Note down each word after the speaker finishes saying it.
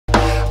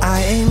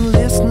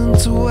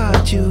to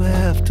what you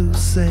have to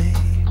say.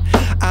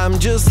 I'm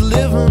just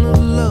living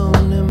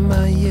alone in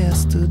my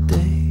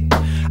yesterday.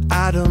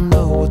 I don't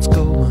know what's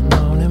going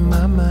on in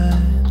my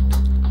mind.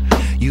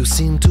 You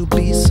seem to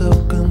be so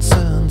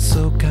concerned,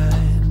 so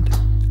kind.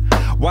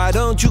 Why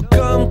don't you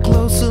come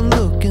close and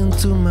look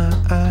into my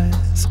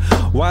eyes?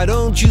 Why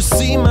don't you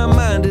see my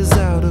mind is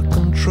out of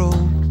control?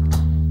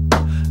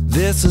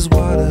 This is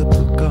what I've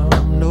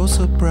become, no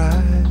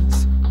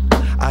surprise.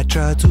 I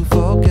try to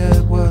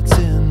forget what